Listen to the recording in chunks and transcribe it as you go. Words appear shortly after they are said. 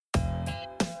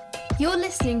You're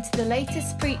listening to the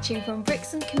latest preaching from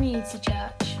Brixton Community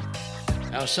Church.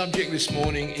 Our subject this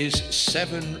morning is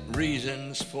 7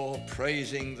 reasons for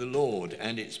praising the Lord,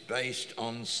 and it's based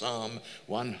on Psalm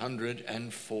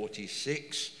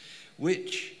 146,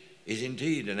 which is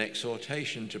indeed an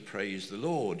exhortation to praise the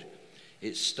Lord.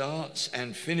 It starts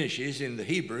and finishes in the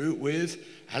Hebrew with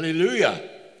Hallelujah,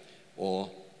 or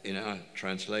in our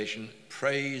translation,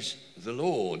 Praise the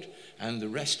Lord. And the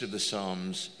rest of the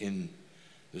Psalms in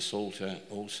the Psalter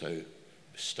also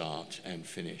start and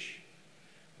finish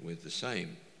with the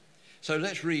same. So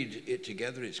let's read it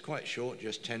together. It's quite short,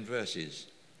 just 10 verses.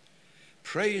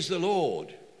 Praise the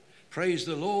Lord,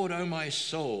 O my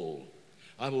soul.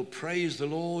 I will praise the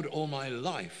Lord all my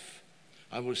life.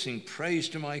 I will sing praise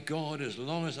to my God as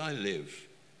long as I live.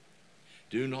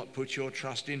 Do not put your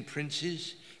trust in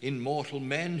princes, in mortal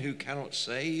men who cannot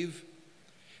save.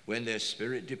 When their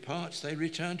spirit departs, they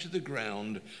return to the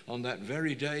ground. On that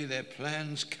very day, their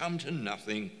plans come to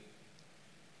nothing.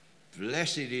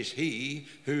 Blessed is he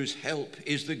whose help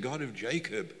is the God of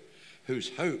Jacob, whose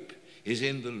hope is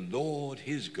in the Lord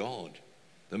his God,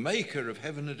 the maker of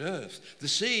heaven and earth, the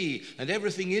sea and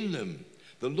everything in them,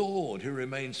 the Lord who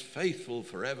remains faithful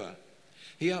forever.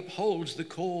 He upholds the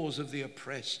cause of the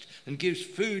oppressed and gives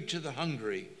food to the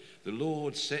hungry. The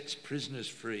Lord sets prisoners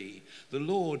free. The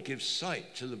Lord gives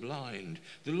sight to the blind.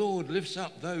 The Lord lifts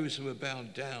up those who are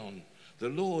bowed down. The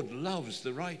Lord loves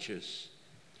the righteous.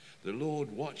 The Lord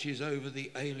watches over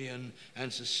the alien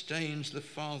and sustains the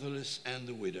fatherless and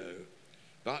the widow.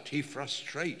 But he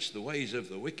frustrates the ways of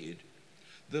the wicked.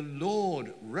 The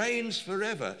Lord reigns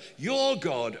forever. Your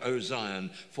God, O Zion,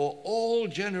 for all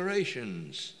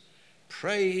generations.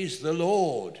 Praise the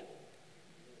Lord.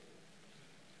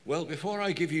 Well, before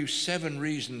I give you 7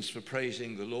 reasons for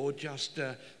praising the Lord, just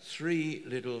 3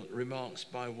 little remarks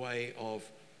by way of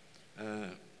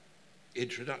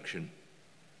introduction.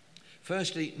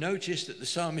 Firstly, notice that the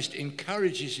psalmist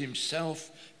encourages himself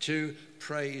to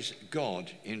praise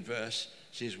God in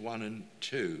verses 1 and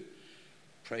 2.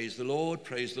 Praise the Lord,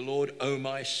 O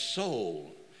my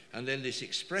soul. And then this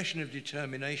expression of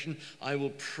determination, I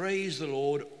will praise the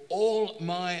Lord all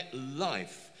my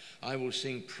life. I will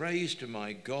sing praise to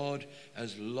my God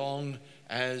as long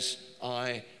as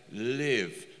I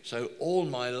live. So all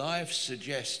my life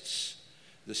suggests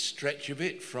the stretch of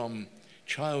it from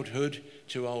childhood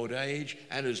to old age,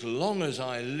 and as long as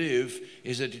I live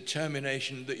is a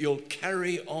determination that you'll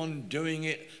carry on doing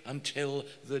it until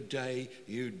the day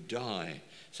you die.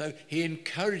 So he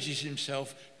encourages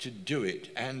himself to do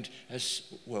it, and as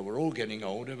well, we're all getting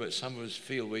older, but some of us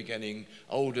feel we're getting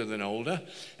older than older,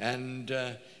 and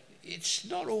it's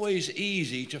not always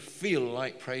easy to feel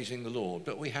like praising the Lord,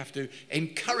 but we have to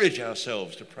encourage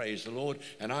ourselves to praise the Lord,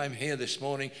 and I'm here this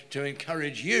morning to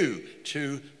encourage you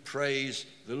to praise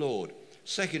the Lord.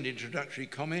 Second introductory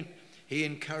comment, he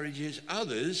encourages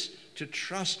others to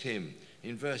trust him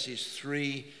in verses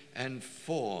 3 and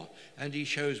 4, and he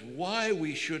shows why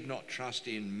we should not trust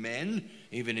in men,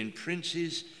 even in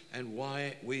princes, and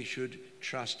why we should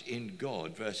trust in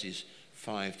God, verses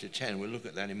 5 to 10. We'll look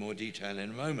at that in more detail in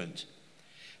a moment.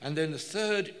 And then the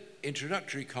third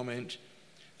introductory comment,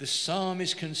 the psalm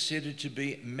is considered to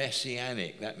be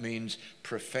messianic. That means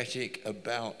prophetic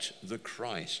about the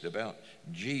Christ, about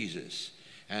Jesus.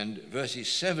 And verses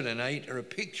 7 and 8 are a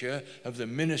picture of the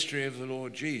ministry of the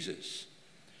Lord Jesus.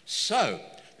 So,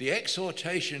 the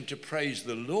exhortation to praise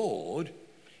the Lord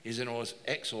is an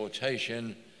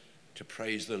exhortation to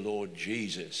praise the Lord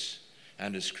Jesus.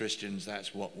 And as Christians,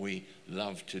 that's what we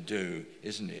love to do,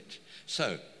 isn't it?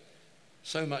 So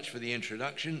much for the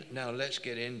introduction. Now let's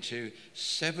get into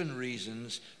 7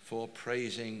 reasons for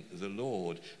praising the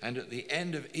Lord. And at the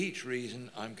end of each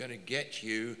reason, I'm going to get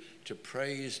you to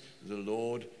praise the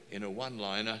Lord in a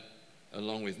one-liner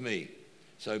along with me.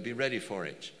 So be ready for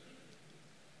it.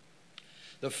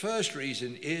 The first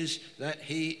reason is that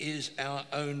he is our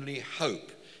only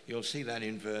hope. You'll see that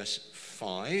in verse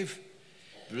 5.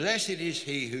 Blessed is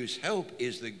he whose help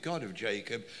is the God of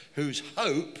Jacob, whose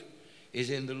hope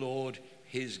is in the Lord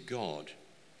his God.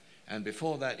 And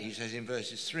before that, he says in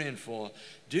verses 3 and 4,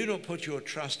 do not put your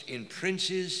trust in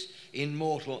princes, in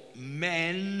mortal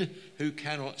men who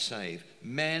cannot save.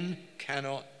 Men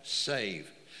cannot save.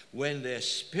 When their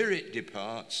spirit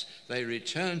departs, they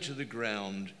return to the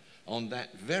ground. On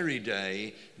that very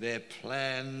day, their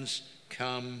plans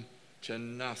come to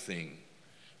nothing.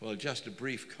 Well, just a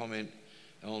brief comment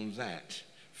on that.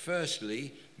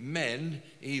 Firstly, men,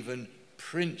 even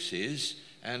princes,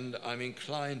 and I'm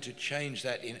inclined to change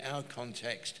that in our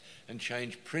context and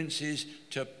change princes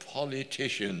to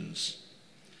politicians.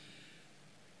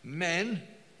 Men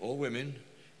or women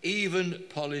even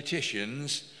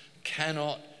politicians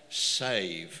cannot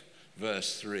save.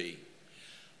 Verse 3.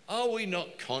 Are we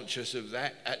not conscious of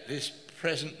that at this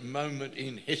present moment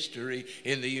in history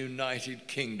in the United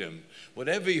Kingdom?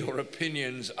 Whatever your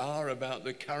opinions are about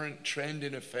the current trend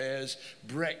in affairs,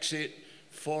 Brexit,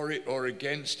 for it or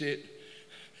against it,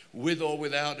 with or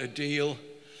without a deal,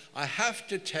 I have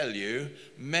to tell you,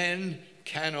 men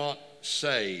cannot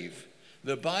save.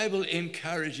 The Bible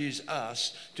encourages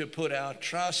us to put our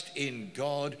trust in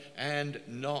God and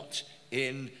not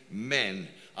in men.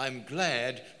 I'm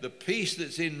glad the peace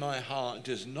that's in my heart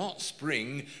does not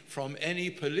spring from any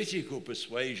political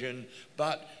persuasion,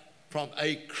 but from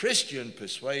a Christian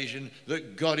persuasion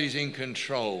that God is in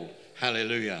control.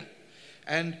 Hallelujah.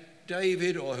 And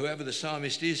David, or whoever the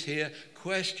psalmist is here,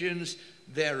 questions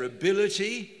their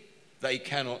ability, they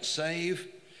cannot save,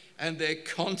 and their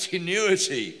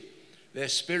continuity. Their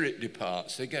spirit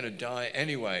departs. They're going to die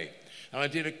anyway. And I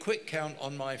did a quick count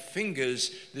on my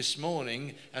fingers this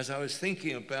morning as I was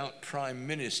thinking about prime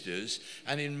ministers.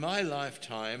 And in my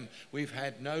lifetime, we've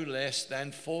had no less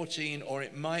than 14, or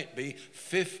it might be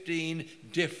 15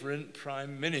 different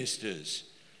prime ministers.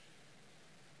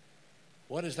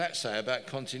 What does that say about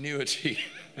continuity?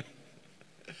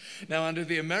 Now, under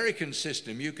the American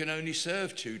system, you can only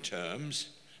serve 2 terms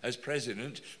as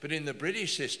president, but in the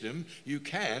British system, you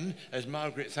can, as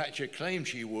Margaret Thatcher claimed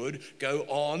she would, go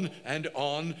on and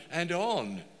on and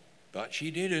on. But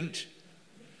she didn't.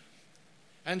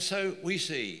 And so we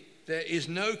see there is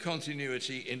no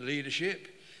continuity in leadership.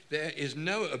 There is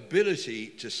no ability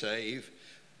to save.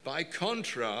 By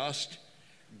contrast,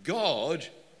 God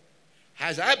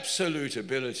has absolute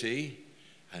ability,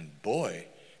 and boy,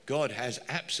 God has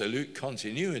absolute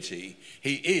continuity.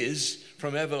 He is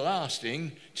from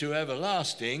everlasting to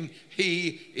everlasting.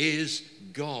 He is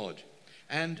God.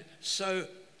 And so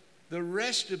the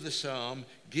rest of the psalm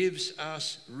gives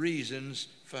us reasons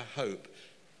for hope.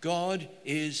 God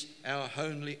is our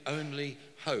only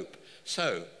hope.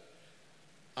 So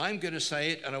I'm going to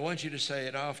say it, and I want you to say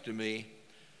it after me.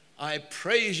 I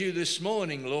praise you this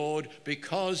morning, Lord,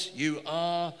 because you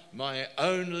are my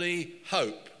only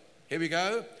hope. Here we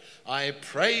go. I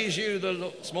praise you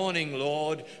this morning,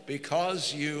 Lord,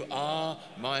 because you are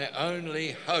my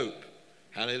only hope.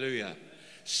 Hallelujah.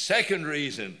 Second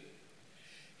reason,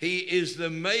 he is the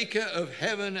maker of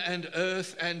heaven and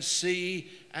earth and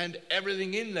sea and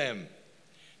everything in them.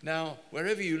 Now,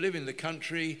 wherever you live in the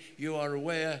country, you are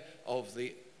aware of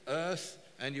the earth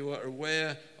and you are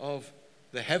aware of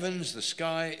the heavens, the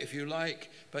sky, if you like,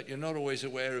 but you're not always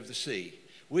aware of the sea.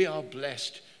 We are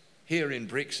blessed here in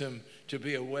Brixham to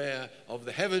be aware of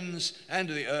the heavens and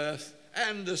the earth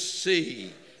and the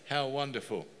sea. How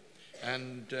wonderful.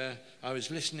 And I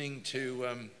was listening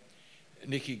to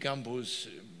Nicky Gumbel's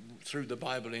Through the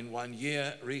Bible in 1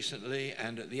 Year recently,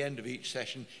 and at the end of each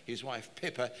session, his wife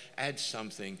Pippa adds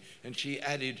something, and she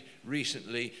added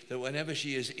recently that whenever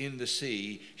she is in the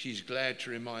sea, she's glad to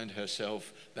remind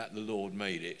herself that the Lord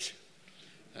made it.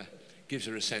 Gives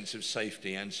her a sense of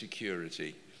safety and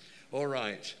security. All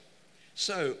right.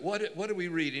 So, what do we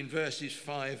read in verses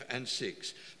 5 and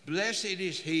 6? Blessed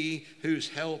is he whose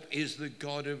help is the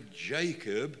God of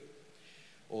Jacob,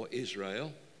 or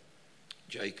Israel.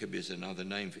 Jacob is another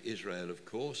name for Israel, of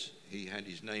course. He had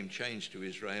his name changed to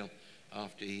Israel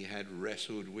after he had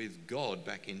wrestled with God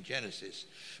back in Genesis.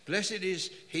 Blessed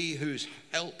is he whose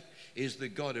help is the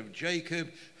God of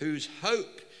Jacob, whose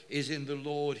hope is in the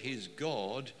Lord his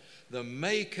God, the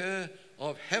maker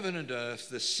of heaven and earth,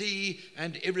 the sea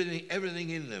and everything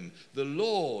in them, the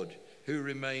Lord who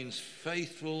remains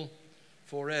faithful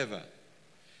forever.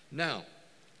 Now,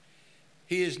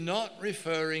 he is not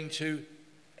referring to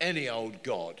any old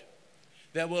God.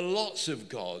 There were lots of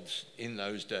gods in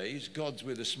those days, gods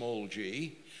with a small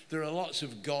g. There are lots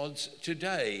of gods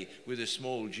today with a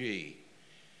small g.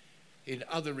 In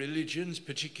other religions,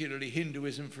 particularly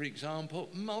Hinduism, for example,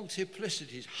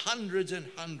 multiplicities, hundreds and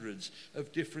hundreds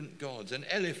of different gods, an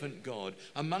elephant god,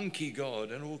 a monkey god,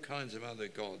 and all kinds of other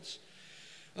gods.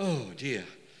 Oh dear.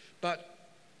 But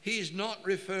he's not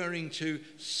referring to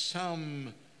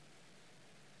some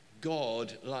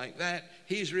God like that.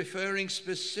 He's referring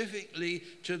specifically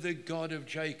to the God of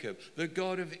Jacob, the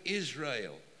God of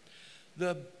Israel.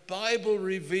 The Bible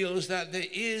reveals that there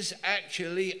is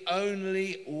actually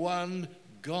only one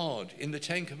God. In the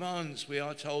Ten Commandments we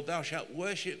are told, thou shalt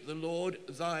worship the Lord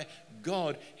thy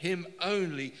God, him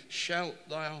only shalt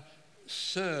thou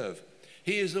serve.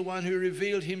 He is the one who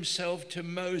revealed himself to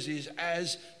Moses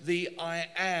as the I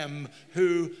am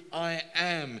who I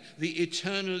am, the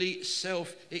eternally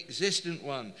self-existent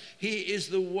one. He is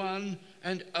the one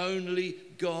and only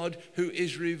God, who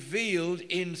is revealed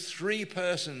in three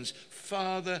persons,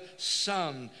 Father,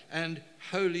 Son, and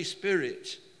Holy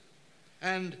Spirit.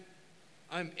 And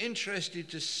I'm interested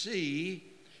to see,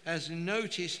 as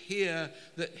notice here,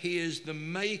 that he is the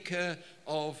maker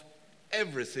of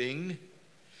everything,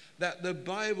 that the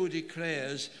Bible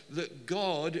declares that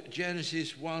God,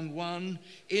 Genesis 1:1,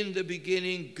 in the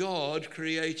beginning God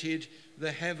created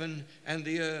the heaven and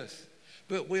the earth.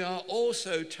 But we are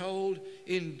also told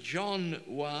in John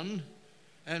 1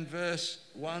 and verse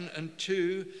 1 and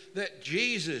 2 that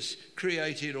Jesus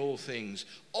created all things.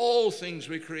 All things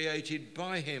were created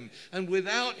by him, and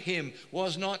without him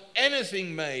was not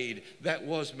anything made that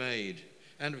was made.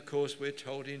 And of course, we're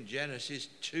told in Genesis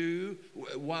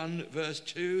 1 verse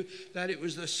 2 that it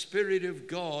was the Spirit of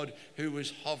God who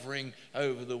was hovering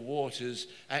over the waters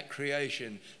at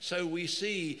creation. So we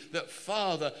see that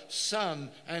Father, Son,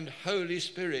 and Holy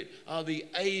Spirit are the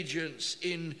agents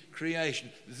in creation.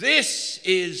 This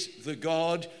is the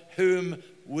God whom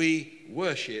we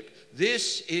worship.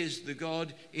 This is the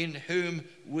God in whom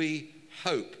we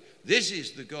hope. This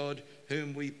is the God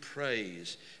whom we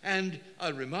praise. And I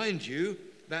remind you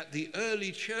that the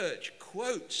early church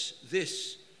quotes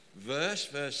this verse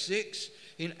 6,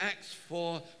 in Acts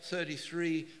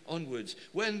 4:33 onwards,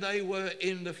 when they were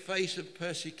in the face of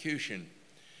persecution.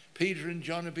 Peter and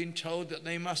John have been told that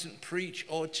they mustn't preach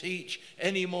or teach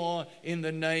anymore in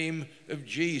the name of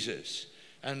Jesus.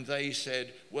 And they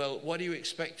said, well, what do you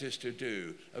expect us to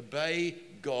do? Obey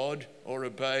God or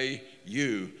obey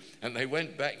you? And they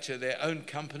went back to their own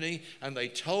company and they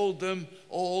told them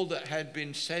all that had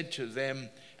been said to them,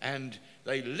 and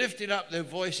they lifted up their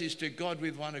voices to God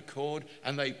with one accord,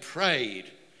 and they prayed.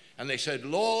 And they said,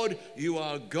 Lord, you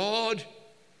are God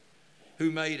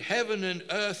who made heaven and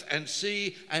earth and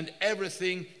sea and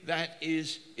everything that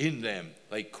is in them.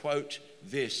 They quote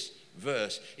this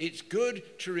verse. It's good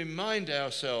to remind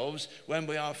ourselves when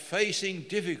we are facing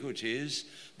difficulties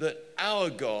that our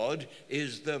God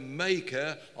is the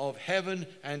maker of heaven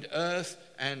and earth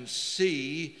and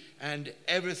sea and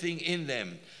everything in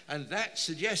them. And that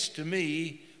suggests to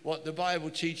me what the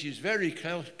Bible teaches very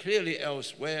clearly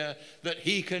elsewhere, that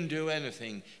he can do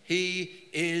anything. He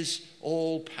is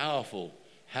all powerful.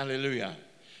 Hallelujah.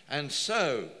 And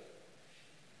so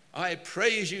I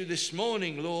praise you this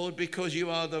morning, Lord, because you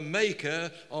are the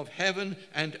maker of heaven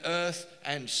and earth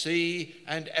and sea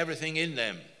and everything in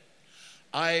them.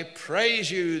 I praise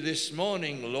you this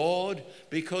morning, Lord,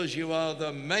 because you are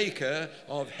the maker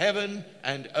of heaven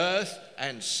and earth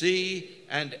and sea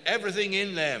and everything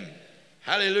in them.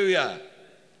 Hallelujah.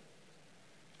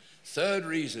 Third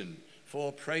reason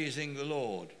for praising the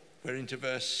Lord. We're into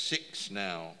verse 6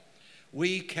 now.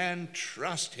 We can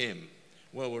trust him.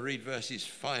 Well, we'll read verses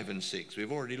 5 and 6.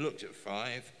 We've already looked at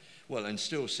 5, well, and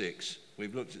still 6.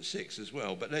 We've looked at 6 as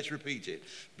well, but let's repeat it.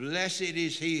 Blessed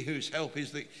is he whose help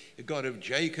is the God of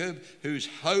Jacob, whose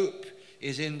hope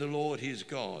is in the Lord his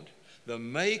God, the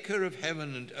maker of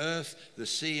heaven and earth, the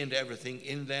sea and everything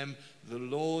in them, the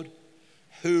Lord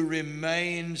who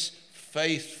remains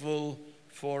faithful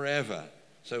forever.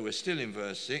 So we're still in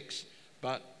verse 6,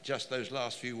 but just those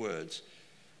last few words.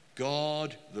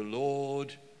 God, the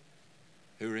Lord,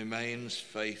 who remains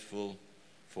faithful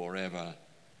forever.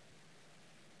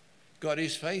 God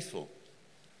is faithful,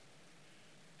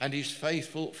 and he's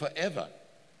faithful forever.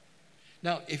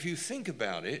 Now, if you think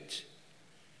about it,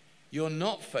 you're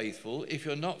not faithful if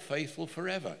you're not faithful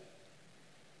forever.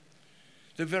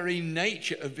 The very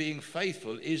nature of being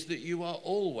faithful is that you are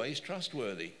always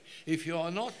trustworthy. If you are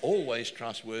not always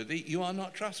trustworthy, you are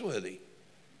not trustworthy.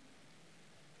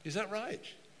 Is that right?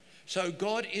 So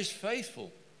God is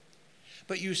faithful.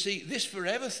 But you see, this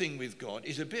forever thing with God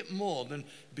is a bit more than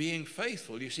being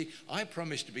faithful. You see, I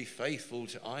promised to be faithful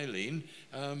to Eileen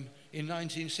in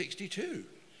 1962,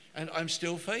 and I'm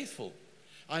still faithful.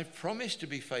 I've promised to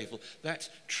be faithful. That's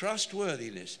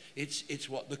trustworthiness. It's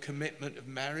what the commitment of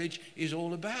marriage is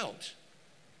all about.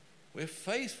 We're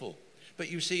faithful.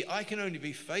 But you see, I can only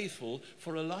be faithful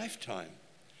for a lifetime.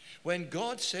 When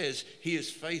God says he is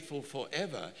faithful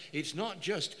forever, it's not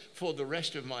just for the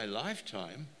rest of my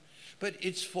lifetime, but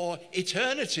it's for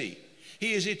eternity.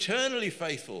 He is eternally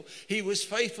faithful. He was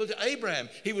faithful to Abraham.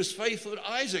 He was faithful to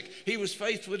Isaac. He was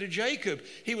faithful to Jacob.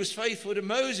 He was faithful to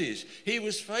Moses. He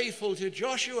was faithful to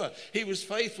Joshua. He was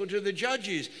faithful to the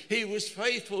judges. He was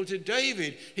faithful to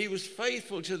David. He was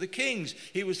faithful to the kings.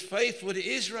 He was faithful to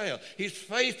Israel. He's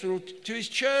faithful to his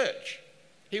church.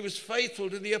 He was faithful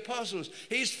to the apostles.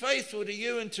 He's faithful to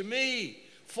you and to me.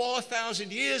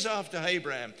 4,000 years after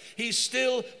Abraham, he's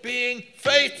still being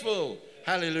faithful.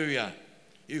 Hallelujah.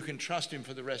 You can trust him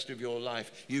for the rest of your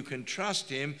life. You can trust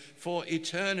him for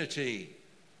eternity.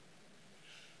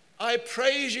 I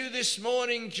praise you this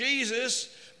morning,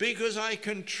 Jesus, because I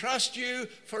can trust you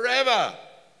forever.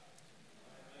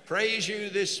 Praise you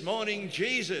this morning,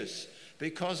 Jesus,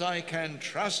 because I can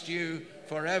trust you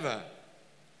forever.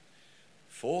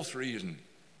 Fourth reason.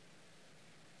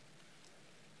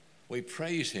 We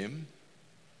praise him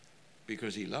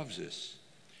because he loves us.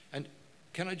 And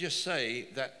can I just say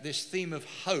that this theme of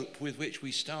hope with which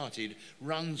we started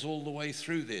runs all the way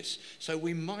through this. So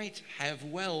we might have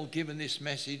well given this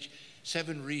message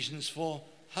 7 reasons for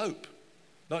hope.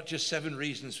 Not just 7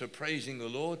 reasons for praising the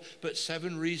Lord, but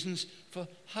 7 reasons for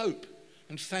hope.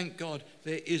 And thank God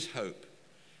there is hope.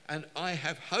 And I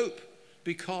have hope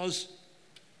because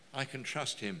I can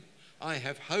trust him. I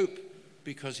have hope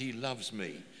because he loves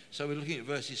me. So we're looking at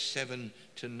verses 7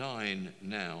 to 9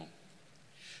 now.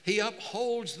 He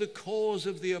upholds the cause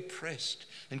of the oppressed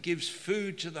and gives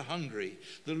food to the hungry.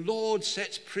 The Lord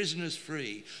sets prisoners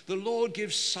free. The Lord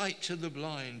gives sight to the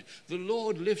blind. The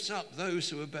Lord lifts up those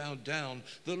who are bowed down.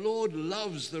 The Lord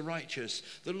loves the righteous.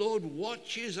 The Lord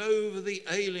watches over the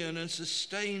alien and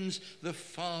sustains the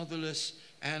fatherless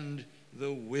and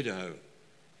the widow.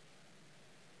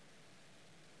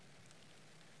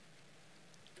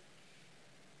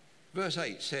 Verse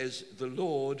 8 says, the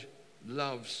Lord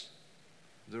loves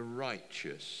the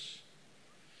righteous.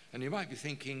 And you might be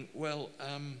thinking, well,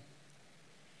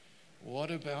 what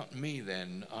about me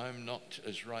then? I'm not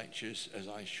as righteous as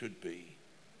I should be.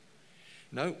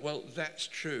 No, well, that's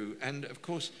true. And of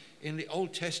course, in the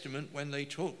Old Testament, when they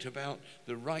talked about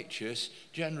the righteous,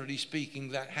 generally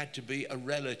speaking, that had to be a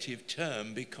relative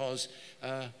term because,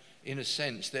 in a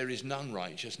sense, there is none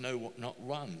righteous, no, not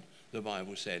one. The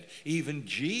Bible said. Even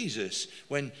Jesus,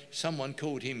 when someone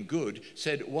called him good,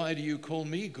 said, why do you call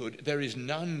me good? There is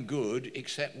none good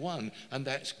except one, and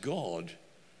that's God,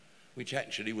 which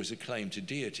actually was a claim to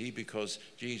deity because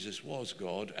Jesus was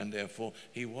God, and therefore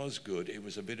he was good. It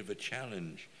was a bit of a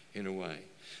challenge in a way.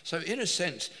 So in a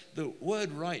sense, the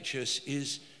word righteous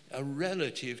is a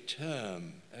relative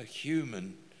term, a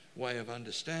human way of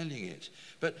understanding it.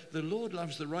 But the Lord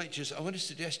loves the righteous. I want to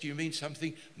suggest to you means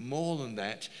something more than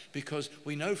that, because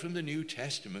we know from the New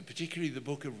Testament, particularly the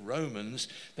book of Romans,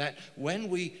 that when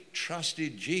we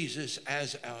trusted Jesus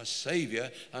as our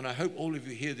Savior, and I hope all of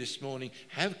you here this morning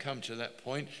have come to that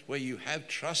point where you have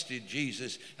trusted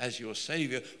Jesus as your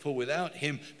Savior, for without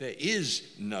him there is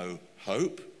no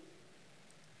hope.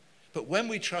 But when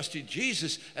we trusted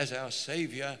Jesus as our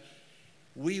Savior,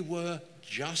 we were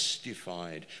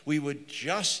justified. We were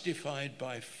justified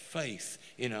by faith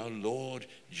in our Lord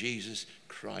Jesus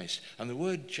Christ. And the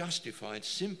word justified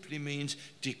simply means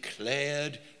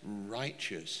declared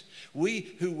righteous.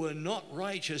 We who were not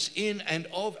righteous in and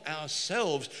of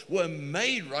ourselves were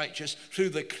made righteous through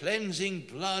the cleansing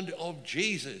blood of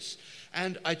Jesus.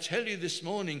 And I tell you this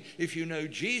morning, if you know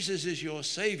Jesus is your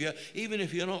Savior, even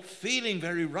if you're not feeling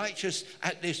very righteous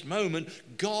at this moment,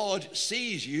 God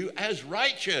sees you as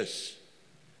righteous.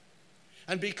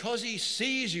 And because he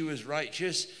sees you as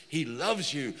righteous, he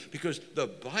loves you, because the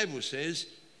Bible says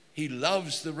he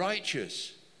loves the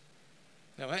righteous.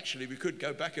 Now, actually, we could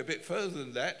go back a bit further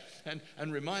than that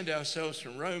and remind ourselves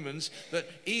from Romans that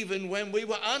even when we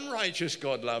were unrighteous,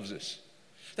 God loves us.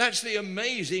 That's the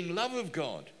amazing love of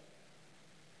God.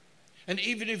 And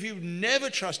even if you've never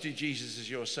trusted Jesus as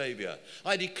your Savior,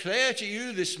 I declare to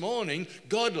you this morning,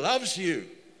 God loves you.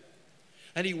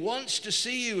 And he wants to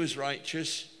see you as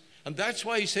righteous. And that's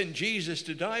why he sent Jesus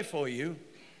to die for you.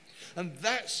 And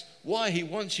that's why he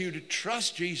wants you to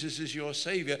trust Jesus as your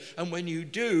Savior. And when you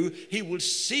do, he will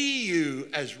see you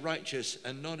as righteous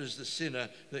and not as the sinner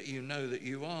that you know that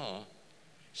you are.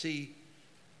 See,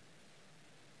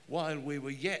 while we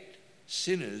were yet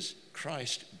sinners,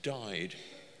 Christ died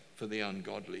for the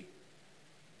ungodly.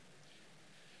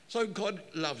 So God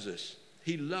loves us.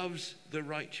 He loves the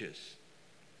righteous.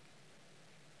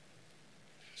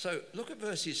 So look at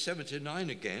verses 7 to 9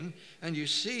 again, and you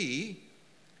see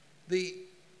the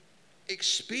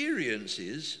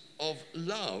experiences of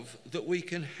love that we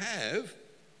can have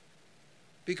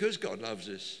because God loves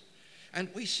us. And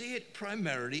we see it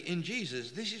primarily in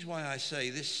Jesus. This is why I say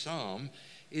this psalm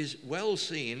is well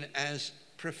seen as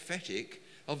prophetic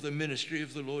of the ministry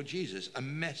of the Lord Jesus, a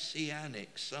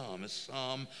messianic psalm, a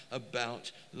psalm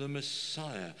about the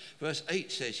Messiah. Verse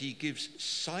 8 says he gives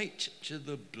sight to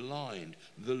the blind,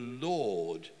 the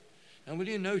Lord. And will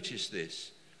you notice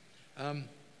this?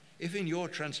 If in your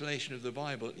translation of the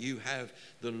Bible you have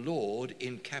the Lord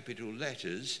in capital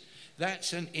letters,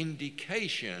 that's an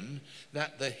indication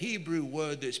that the Hebrew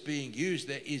word that's being used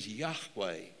there is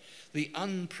Yahweh. the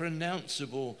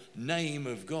unpronounceable name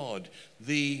of God,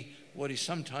 what is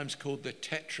sometimes called the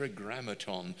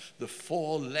tetragrammaton, the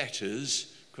 4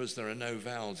 letters, because there are no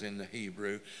vowels in the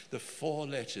Hebrew, the 4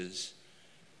 letters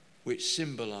which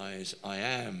symbolize I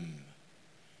am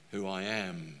who I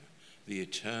am, the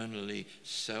eternally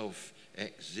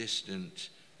self-existent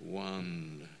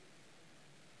one.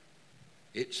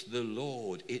 It's the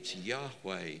Lord, it's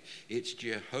Yahweh, it's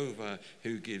Jehovah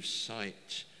who gives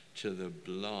sight to the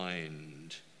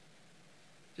blind.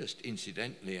 Just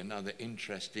incidentally, another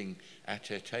interesting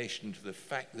attestation to the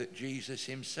fact that Jesus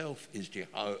himself is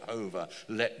Jehovah.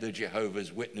 Let the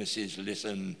Jehovah's Witnesses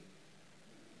listen.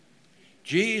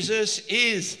 Jesus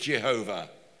is Jehovah.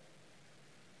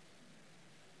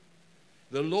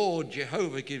 The Lord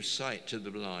Jehovah gives sight to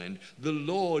the blind. The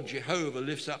Lord Jehovah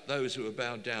lifts up those who are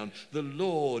bowed down. The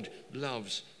Lord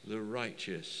loves the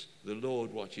righteous. The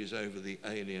Lord watches over the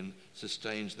alien,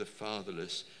 sustains the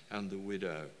fatherless and the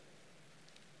widow.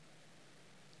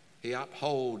 He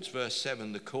upholds, verse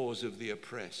 7, the cause of the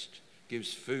oppressed,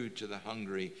 gives food to the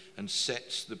hungry and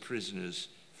sets the prisoners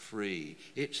free.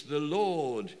 It's the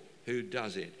Lord who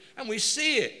does it. And we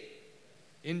see it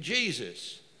in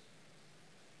Jesus.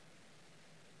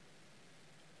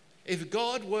 If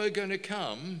God were going to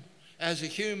come as a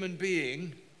human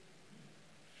being,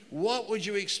 what would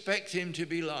you expect him to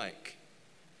be like?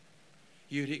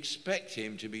 You'd expect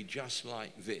him to be just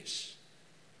like this,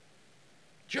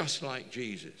 just like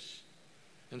Jesus.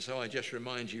 And so I just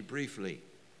remind you briefly,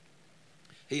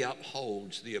 he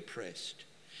upholds the oppressed.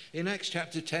 In Acts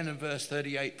chapter 10 and verse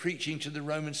 38, preaching to the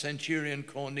Roman centurion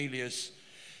Cornelius,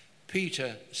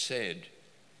 Peter said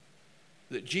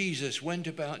that Jesus went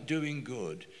about doing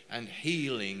good and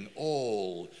healing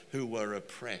all who were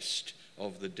oppressed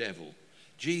of the devil.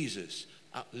 Jesus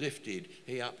uplifted,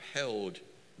 he upheld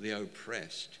the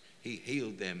oppressed. He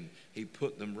healed them, he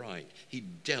put them right. He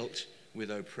dealt with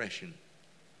oppression.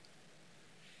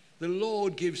 The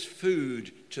Lord gives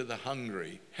food to the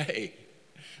hungry. Hey,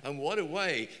 and what a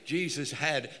way Jesus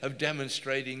had of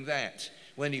demonstrating that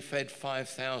when he fed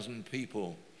 5,000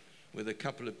 people with a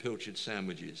couple of pilchard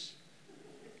sandwiches,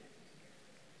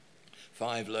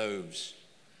 5 loaves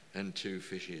and 2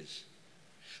 fishes.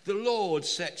 The Lord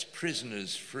sets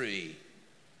prisoners free.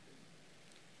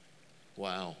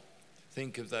 Wow.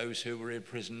 Think of those who were in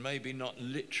prison, maybe not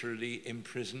literally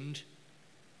imprisoned.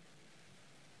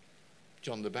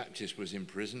 John the Baptist was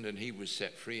imprisoned and he was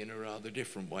set free in a rather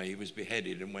different way. He was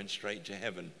beheaded and went straight to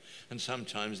heaven. And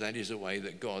sometimes that is a way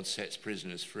that God sets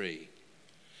prisoners free.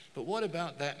 But what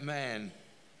about that man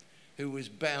who was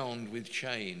bound with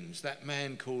chains, that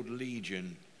man called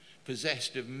Legion,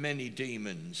 possessed of many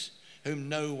demons, whom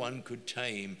no one could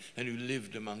tame, and who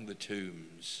lived among the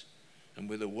tombs? And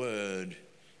with a word,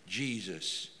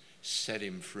 Jesus set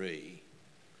him free.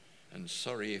 And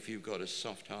sorry if you've got a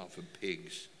soft heart for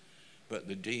pigs, but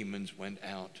the demons went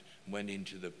out, went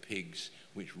into the pigs,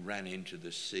 which ran into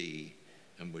the sea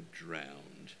and were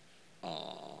drowned.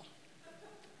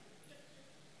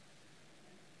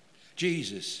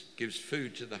 Jesus gives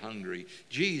food to the hungry.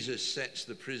 Jesus sets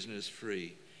the prisoners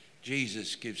free.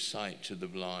 Jesus gives sight to the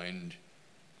blind.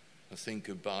 I think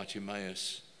of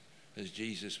Bartimaeus as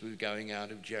Jesus was going out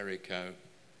of Jericho.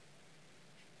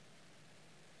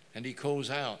 And he calls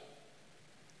out,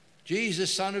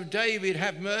 Jesus, Son of David,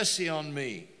 have mercy on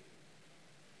me.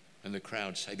 And the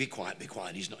crowd say, be quiet,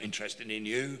 he's not interested in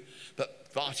you.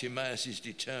 But Bartimaeus is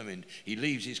determined. He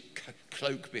leaves his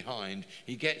cloak behind.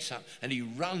 He gets up and he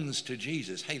runs to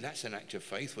Jesus. Hey, that's an act of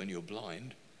faith when you're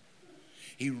blind.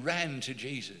 He ran to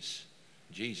Jesus.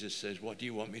 Jesus says, what do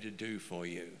you want me to do for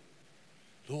you?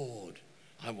 Lord,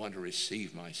 I want to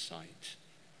receive my sight.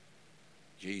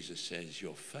 Jesus says,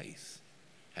 your faith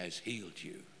has healed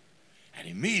you. And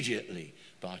immediately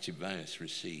Bartimaeus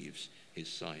receives his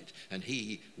sight. And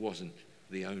he wasn't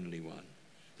the only one.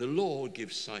 The Lord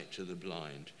gives sight to the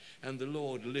blind, and the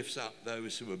Lord lifts up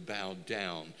those who are bowed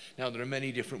down. Now, there are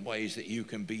many different ways that you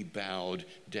can be bowed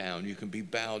down. You can be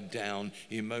bowed down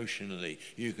emotionally.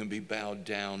 You can be bowed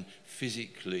down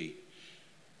physically.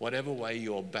 Whatever way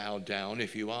you're bowed down,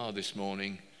 if you are this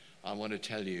morning, I want to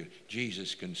tell you,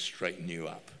 Jesus can straighten you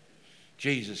up.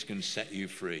 Jesus can set you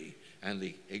free. And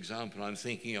the example I'm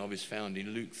thinking of is found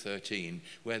in Luke 13,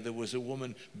 where there was a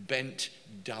woman bent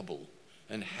double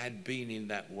and had been in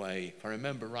that way, if I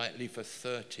remember rightly, for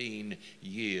 13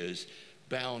 years,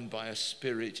 bound by a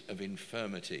spirit of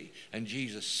infirmity. And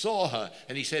Jesus saw her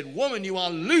and he said, woman, you are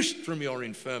loosed from your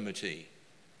infirmity.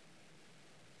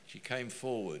 She came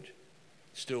forward,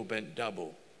 still bent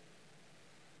double.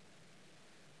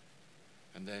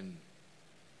 And then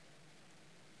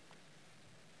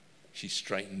She's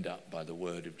straightened up by the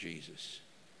word of Jesus.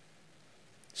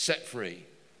 Set free.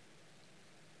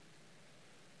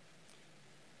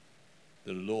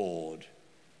 The Lord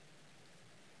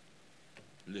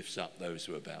lifts up those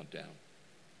who are bowed down.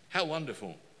 How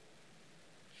wonderful.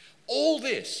 All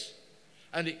this,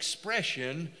 an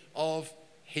expression of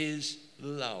his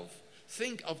love.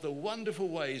 Think of the wonderful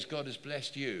ways God has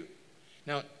blessed you.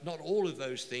 Now, not all of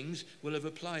those things will have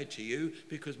applied to you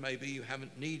because maybe you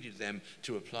haven't needed them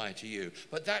to apply to you.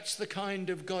 But that's the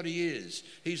kind of God he is.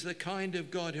 He's the kind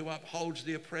of God who upholds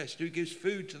the oppressed, who gives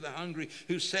food to the hungry,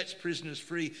 who sets prisoners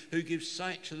free, who gives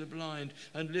sight to the blind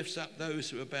and lifts up those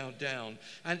who are bowed down.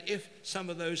 And if some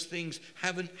of those things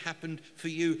haven't happened for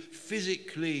you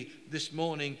physically this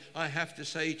morning, I have to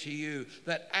say to you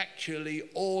that actually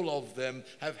all of them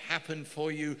have happened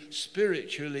for you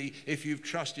spiritually if you've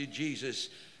trusted Jesus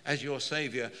as your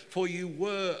Savior. For you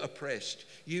were oppressed,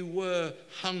 you were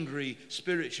hungry,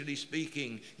 spiritually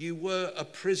speaking, you were a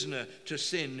prisoner to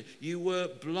sin, you were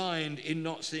blind in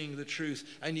not seeing the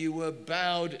truth, and you were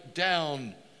bowed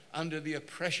down under the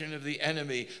oppression of the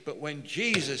enemy. But when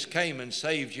Jesus came and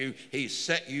saved you, he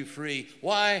set you free.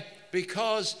 Why?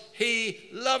 Because he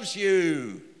loves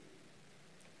you.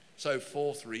 So,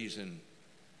 fourth reason,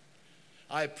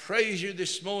 I praise you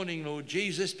this morning, Lord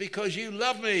Jesus, because you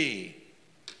love me.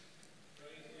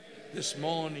 This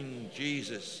morning,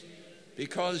 Jesus,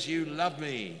 because you love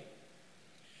me.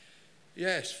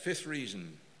 Yes, fifth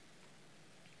reason.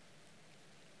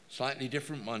 Slightly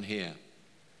different one here.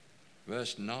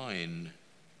 Verse 9.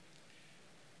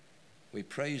 We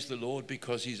praise the Lord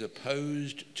because he's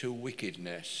opposed to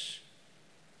wickedness.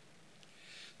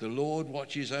 The Lord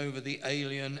watches over the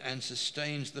alien and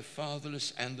sustains the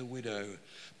fatherless and the widow,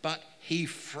 but he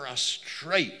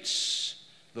frustrates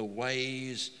the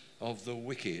ways of the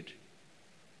wicked.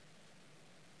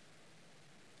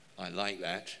 I like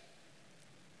that.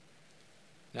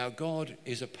 Now, God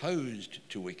is opposed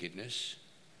to wickedness,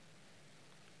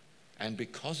 and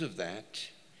because of that,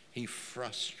 he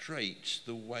frustrates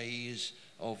the ways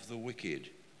of the wicked.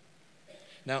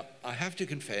 Now, I have to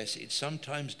confess, it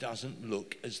sometimes doesn't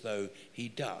look as though he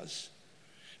does,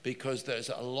 because there's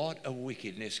a lot of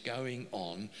wickedness going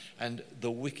on, and the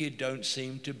wicked don't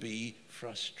seem to be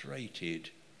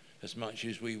frustrated as much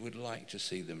as we would like to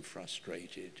see them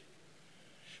frustrated.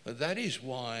 But that is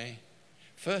why,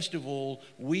 first of all,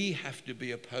 we have to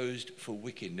be opposed to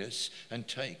wickedness and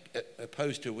take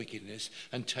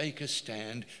a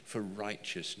stand for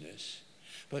righteousness.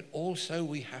 But also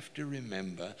we have to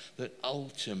remember that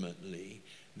ultimately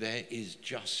there is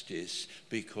justice,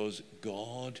 because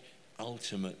God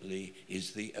ultimately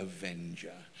is the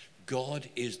avenger. God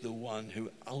is the one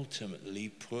who ultimately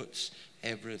puts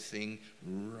everything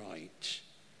right.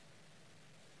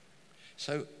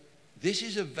 So this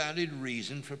is a valid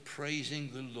reason for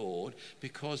praising the Lord,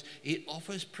 because it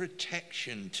offers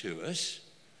protection to us.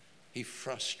 He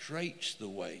frustrates the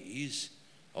ways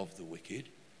of the wicked.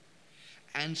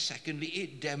 And secondly,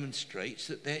 it demonstrates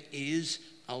that there is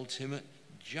ultimate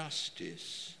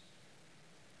justice.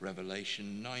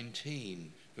 Revelation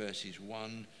 19, verses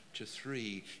 1 to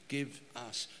 3, give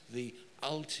us the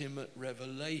ultimate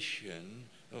revelation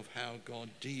of how God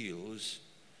deals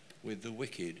with the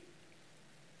wicked.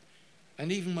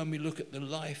 And even when we look at the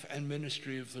life and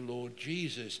ministry of the Lord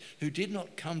Jesus, who did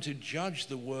not come to judge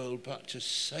the world but to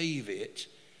save it,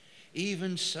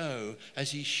 even so,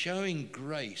 as he's showing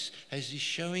grace, as he's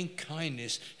showing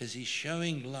kindness, as he's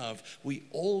showing love, we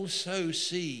also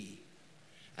see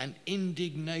an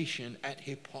indignation at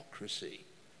hypocrisy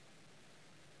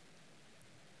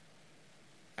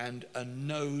and a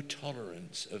no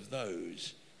tolerance of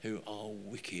those who are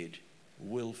wicked,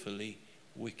 willfully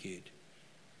wicked.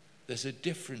 There's a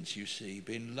difference, you see,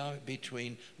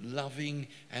 between loving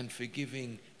and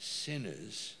forgiving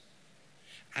sinners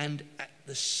and at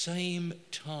the same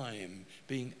time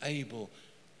being able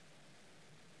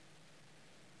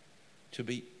to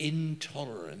be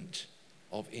intolerant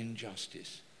of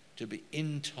injustice, to be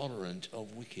intolerant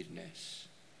of wickedness.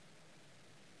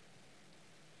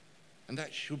 And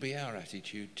that should be our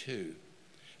attitude too.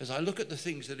 As I look at the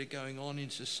things that are going on in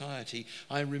society,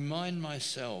 I remind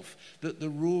myself that the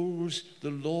rules, the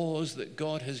laws that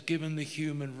God has given the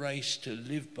human race to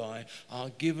live by are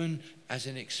given as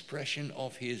an expression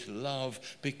of his love,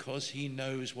 because he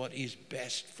knows what is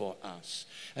best for us.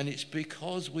 And it's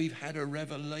because we've had a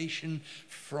revelation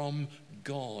from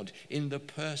God in the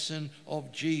person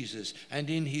of Jesus and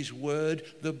in his word,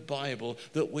 the Bible,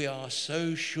 that we are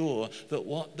so sure that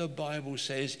what the Bible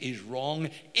says is wrong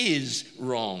is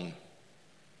wrong.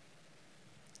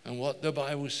 And what the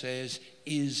Bible says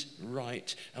is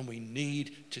right. And we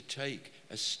need to take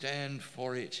a stand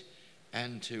for it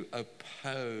and to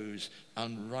oppose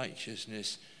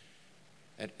unrighteousness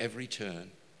at every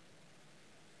turn.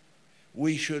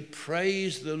 We should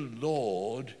praise the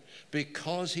Lord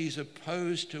because he's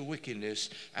opposed to wickedness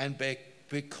and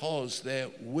because there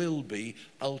will be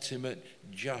ultimate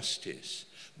justice.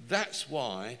 That's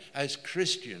why, as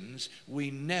Christians,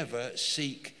 we never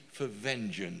seek for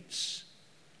vengeance.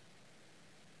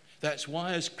 That's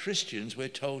why, as Christians, we're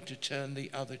told to turn the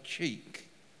other cheek.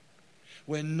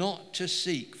 We're not to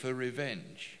seek for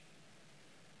revenge.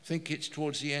 I think it's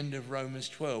towards the end of Romans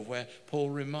 12 where Paul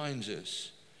reminds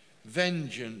us,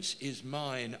 vengeance is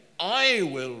mine, I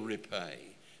will repay,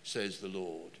 says the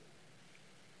Lord.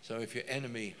 So if your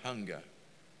enemy hunger,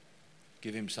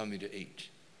 give him something to eat.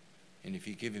 And if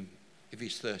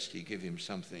he's thirsty, give him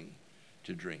something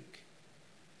to drink.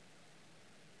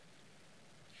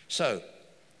 So,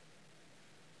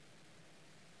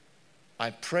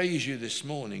 I praise you this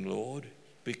morning, Lord,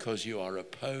 because you are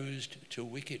opposed to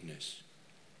wickedness.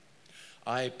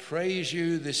 I praise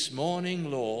you this morning,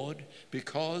 Lord,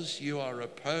 because you are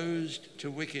opposed to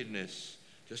wickedness.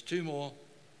 Just two more.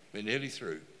 We're nearly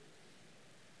through.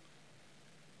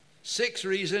 Sixth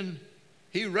reason,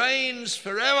 he reigns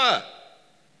forever.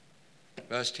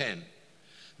 Verse 10.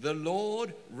 The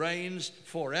Lord reigns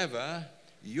forever,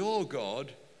 your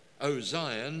God, O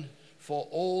Zion, for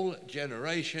all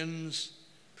generations.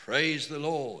 Praise the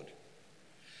Lord.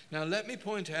 Now let me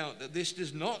point out that this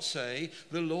does not say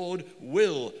the Lord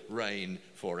will reign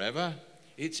forever.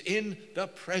 It's in the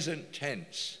present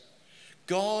tense.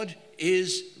 God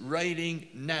is reigning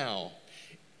now.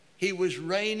 He was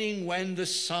reigning when the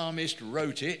psalmist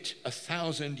wrote it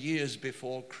 1,000 years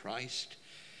before Christ,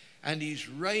 and he's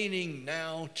reigning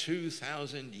now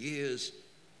 2,000 years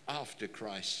after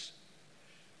Christ.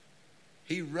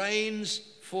 He reigns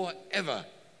forever.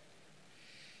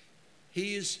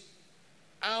 He is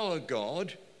our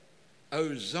God,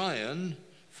 O Zion,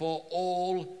 for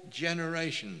all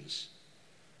generations.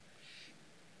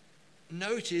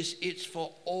 Notice it's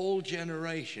for all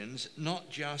generations, not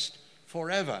just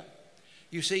forever.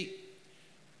 You see,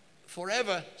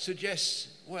 forever suggests,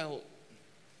 well,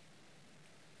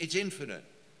 it's infinite.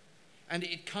 And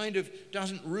it kind of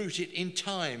doesn't root it in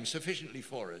time sufficiently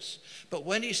for us. But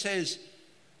when he says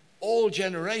all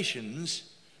generations,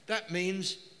 that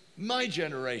means my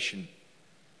generation,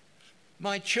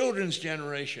 my children's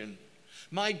generation,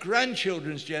 my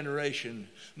grandchildren's generation,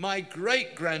 my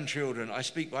great-grandchildren. I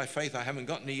speak by faith, I haven't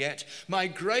gotten it yet. My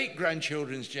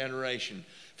great-grandchildren's generation.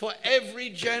 For every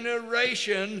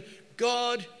generation,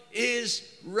 God is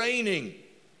reigning.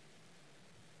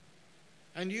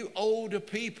 And you older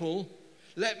people,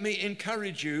 let me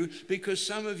encourage you, because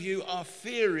some of you are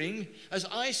fearing, as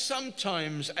I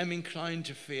sometimes am inclined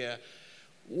to fear,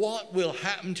 what will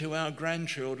happen to our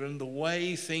grandchildren the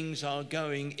way things are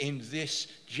going in this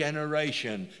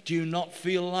generation? Do you not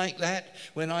feel like that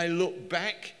when I look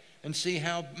back and see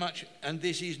how much, and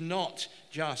this is not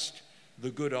just the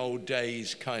good old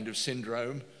days kind of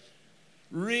syndrome.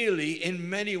 Really, in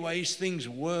many ways, things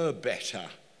were better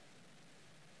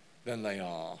than they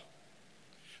are.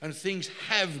 And things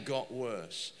have got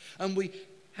worse. And we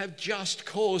have just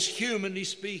cause, humanly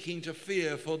speaking, to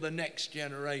fear for the next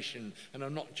generation. And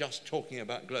I'm not just talking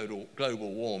about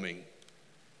global warming.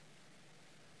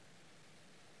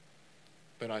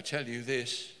 But I tell you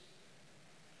this,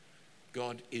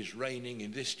 God is reigning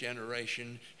in this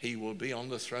generation. He will be on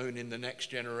the throne in the next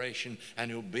generation,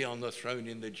 and he'll be on the throne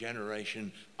in the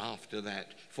generation after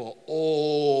that. For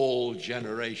all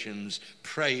generations,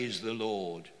 praise the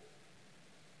Lord.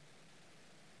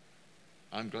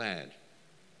 I'm glad.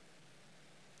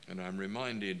 And I'm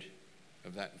reminded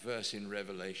of that verse in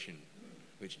Revelation,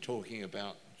 which talking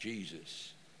about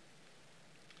Jesus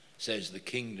says the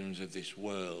kingdoms of this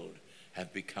world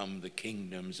have become the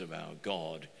kingdoms of our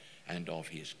God and of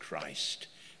his Christ,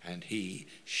 and he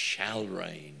shall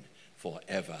reign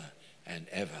forever and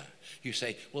ever. You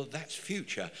say, well, that's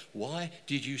future. Why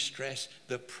did you stress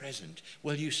the present?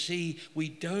 Well, you see, we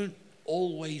don't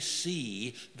always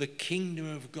see the kingdom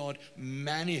of God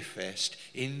manifest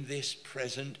in this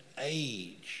present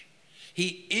age.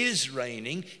 He is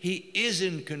reigning, he is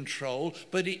in control,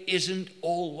 but it isn't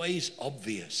always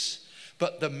obvious.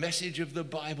 But the message of the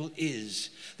Bible is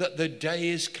that the day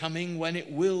is coming when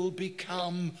it will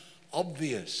become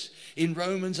obvious. In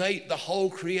Romans 8, the whole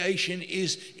creation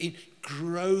is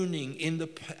groaning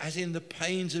as in the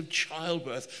pains of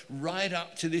childbirth right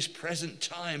up to this present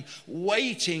time,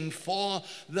 waiting for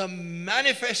the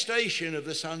manifestation of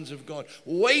the sons of God,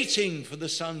 waiting for the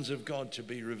sons of God to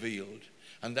be revealed.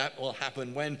 And that will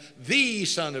happen when the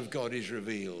Son of God is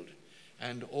revealed.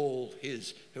 And all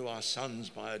his who are sons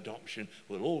by adoption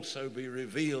will also be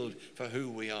revealed for who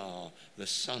we are, the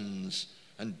sons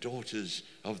and daughters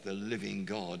of the living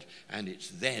God. And it's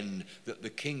then that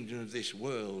the kingdom of this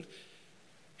world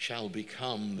shall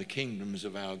become the kingdoms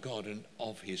of our God and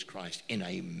of his Christ in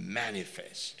a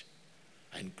manifest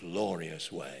and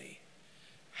glorious way.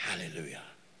 Hallelujah.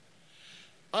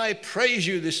 I praise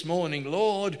you this morning,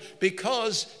 Lord,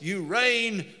 because you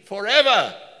reign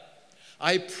forever.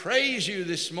 I praise you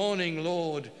this morning,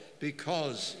 Lord,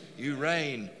 because you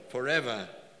reign forever.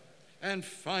 And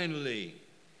finally,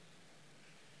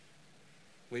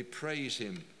 we praise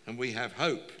him and we have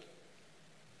hope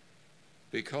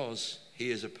because he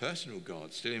is a personal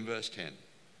God. Still in verse 10.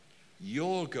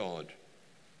 Your God,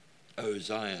 O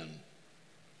Zion,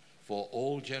 for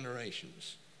all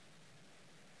generations.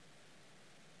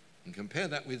 And compare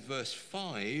that with verse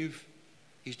 5.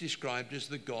 He's described as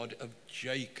the God of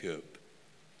Jacob.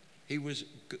 He was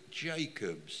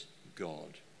Jacob's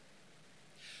God.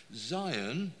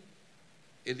 Zion,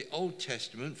 in the Old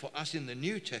Testament, for us in the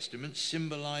New Testament,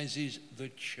 symbolizes the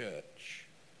church.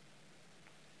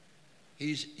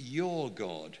 He's your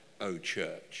God, O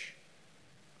church.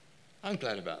 I'm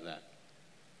glad about that.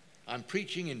 I'm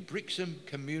preaching in Brixham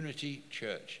Community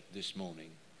Church this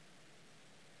morning.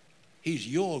 He's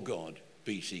your God,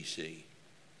 BCC.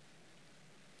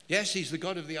 Yes, he's the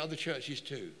God of the other churches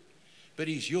too. But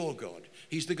he's your God.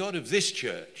 He's the God of this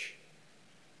church,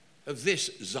 of this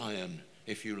Zion,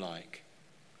 if you like.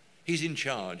 He's in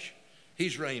charge.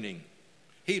 He's reigning.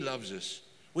 He loves us.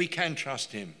 We can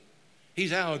trust him.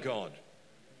 He's our God.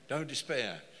 Don't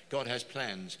despair. God has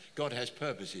plans. God has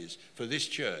purposes for this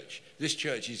church. This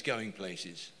church is going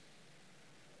places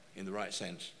in the right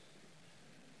sense.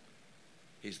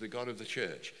 He's the God of the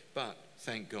church. But,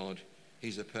 thank God,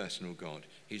 he's a personal God.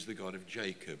 He's the God of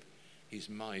Jacob. He's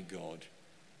my God.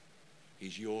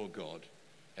 He's your God.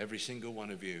 Every single one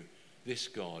of you. This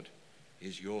God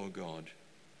is your God.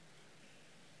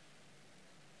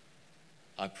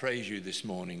 I praise you this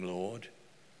morning, Lord,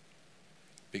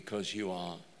 because you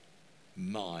are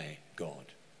my God.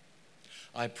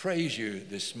 I praise you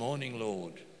this morning,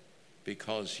 Lord,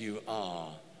 because you are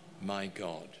my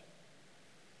God.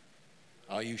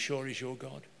 Are you sure he's your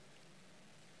God?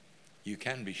 You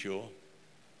can be sure.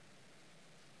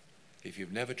 If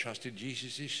you've never trusted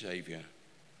Jesus as Savior,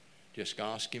 just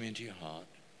ask him into your heart.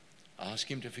 Ask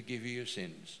him to forgive you your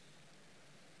sins.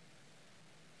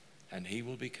 And he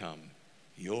will become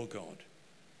your God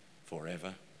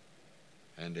forever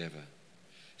and ever.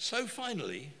 So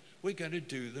finally, we're going to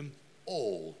do them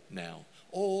all now.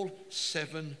 All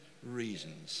 7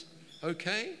 reasons.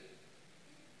 Okay?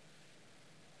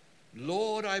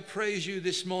 Lord, I praise you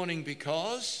this morning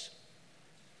because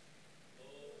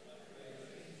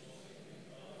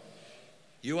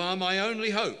you are my only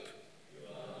hope.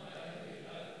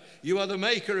 You are the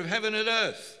maker of heaven and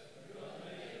earth.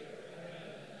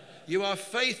 You are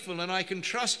faithful and I can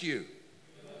trust you.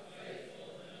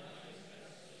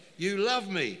 You love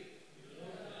me.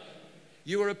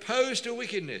 You are opposed to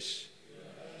wickedness.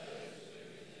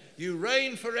 You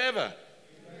reign forever.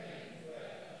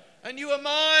 And you are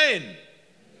mine.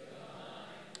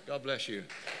 God bless you.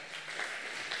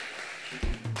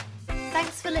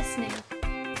 Thanks for listening.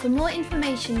 For more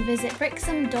information, visit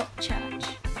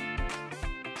brixham.church.